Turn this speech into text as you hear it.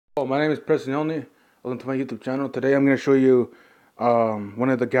Oh, my name is Preston Yelney. Welcome to my YouTube channel. Today I'm going to show you one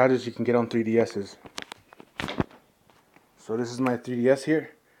of the gadgets you can get on 3DSs. So this is my 3DS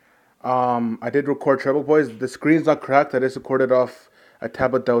here. I did record Treble Boys. The screen's not cracked. I just recorded off a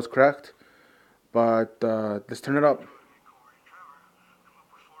tablet that was cracked. But let's turn it up.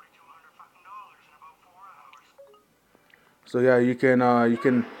 So yeah, you can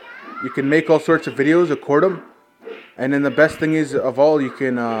make all sorts of videos, record them, and then the best thing is of all, you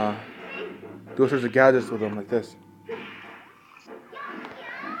can do all sorts of gadgets with them like this.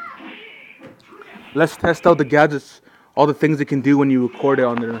 Let's test out the gadgets, all the things it can do when you record it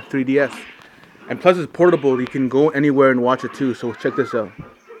on the 3DS. And plus it's portable, you can go anywhere and watch it too, so check this out.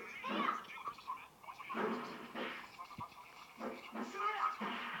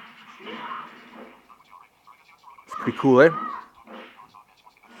 It's pretty cool, eh?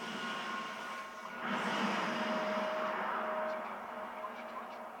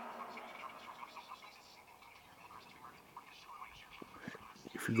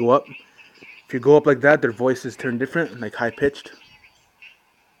 If you go up like that, their voices turn different, like high pitched.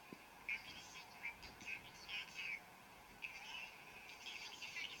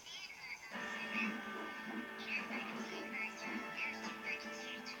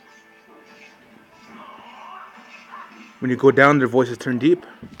 When you go down, their voices turn deep.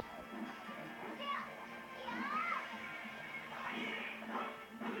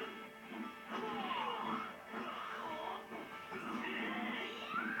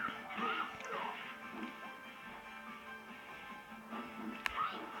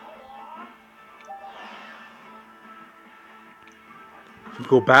 You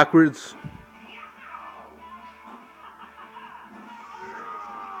go backwards.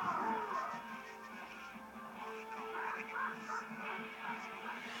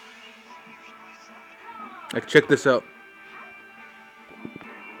 Like, check this out.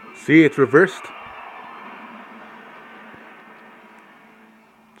 See, it's reversed.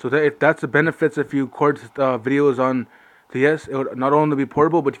 So that if that's the benefits if you record videos on the yes, it would not only be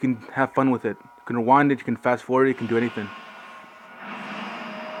portable, but you can have fun with it. You can rewind it, you can fast forward it, you can do anything.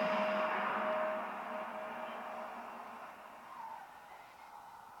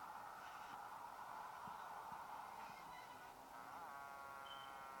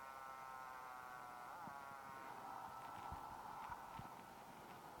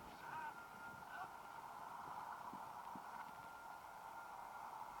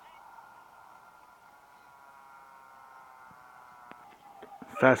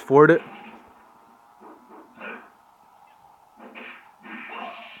 Fast forward it.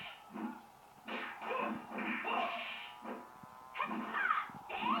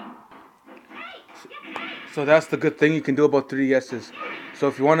 So that's the good thing you can do about 3DSs. So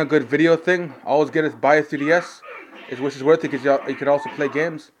if you want a good video thing, always buy a 3DS, which is worth it because you can also play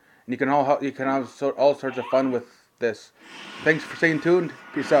games and you can have all sorts of fun with this. Thanks for staying tuned.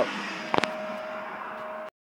 Peace out.